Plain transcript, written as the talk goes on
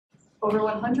Over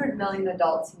 100 million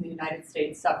adults in the United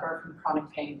States suffer from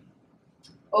chronic pain.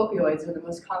 Opioids are the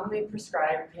most commonly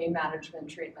prescribed pain management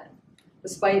treatment,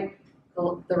 despite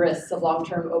the risks of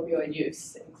long-term opioid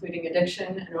use, including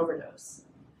addiction and overdose.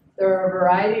 There are a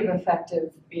variety of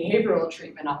effective behavioral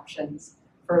treatment options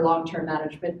for long-term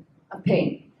management of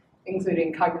pain,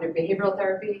 including cognitive behavioral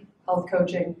therapy, health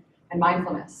coaching, and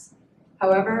mindfulness.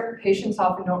 However, patients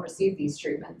often don't receive these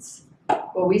treatments.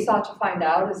 What we sought to find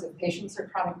out is if patients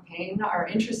with chronic pain are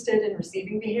interested in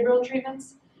receiving behavioral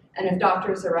treatments and if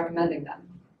doctors are recommending them.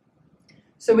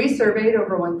 So we surveyed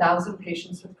over 1,000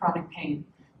 patients with chronic pain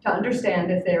to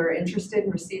understand if they were interested in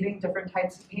receiving different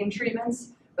types of pain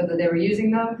treatments, whether they were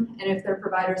using them, and if their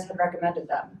providers had recommended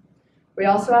them. We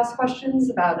also asked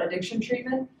questions about addiction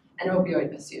treatment and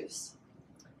opioid misuse.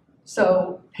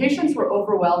 So patients were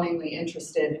overwhelmingly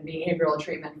interested in behavioral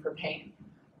treatment for pain.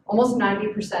 Almost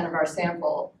 90% of our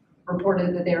sample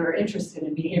reported that they were interested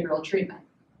in behavioral treatment.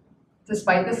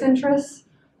 Despite this interest,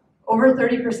 over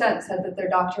 30% said that their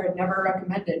doctor had never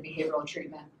recommended behavioral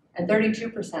treatment, and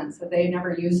 32% said they had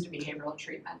never used behavioral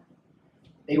treatment.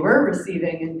 They were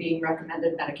receiving and being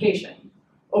recommended medication.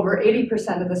 Over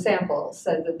 80% of the sample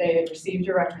said that they had received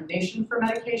a recommendation for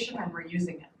medication and were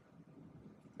using it.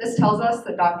 This tells us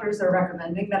that doctors are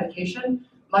recommending medication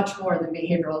much more than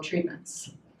behavioral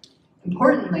treatments.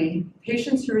 Importantly,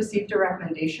 patients who received a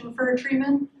recommendation for a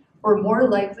treatment were more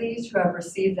likely to have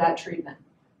received that treatment.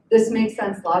 This makes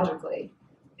sense logically.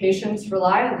 Patients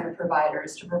rely on their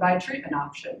providers to provide treatment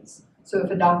options. So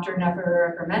if a doctor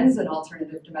never recommends an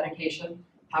alternative to medication,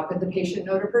 how could the patient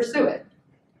know to pursue it?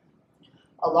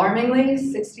 Alarmingly,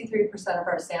 63% of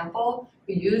our sample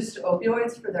who used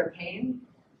opioids for their pain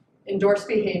endorsed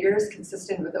behaviors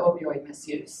consistent with opioid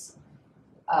misuse.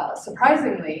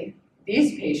 Surprisingly,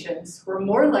 these patients were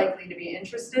more likely to be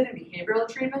interested in behavioral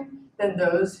treatment than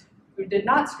those who did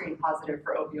not screen positive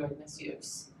for opioid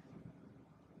misuse.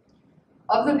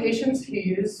 Of the patients who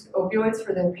used opioids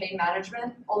for their pain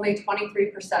management, only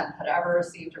 23% had ever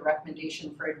received a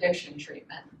recommendation for addiction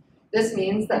treatment. This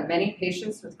means that many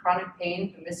patients with chronic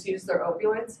pain who misuse their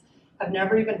opioids have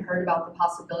never even heard about the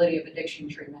possibility of addiction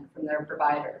treatment from their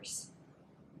providers.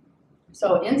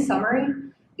 So in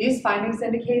summary, these findings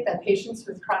indicate that patients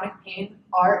with chronic pain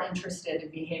are interested in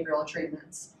behavioral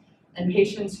treatments, and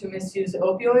patients who misuse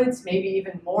opioids may be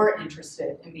even more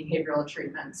interested in behavioral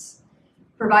treatments.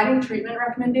 Providing treatment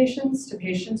recommendations to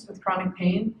patients with chronic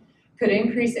pain could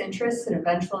increase interest and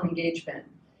eventual engagement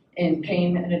in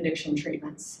pain and addiction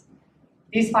treatments.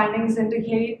 These findings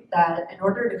indicate that in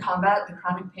order to combat the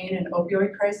chronic pain and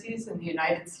opioid crises in the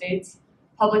United States,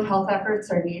 public health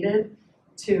efforts are needed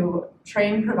to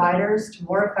train providers to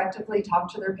more effectively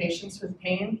talk to their patients with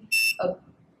pain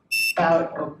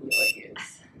about opioid use.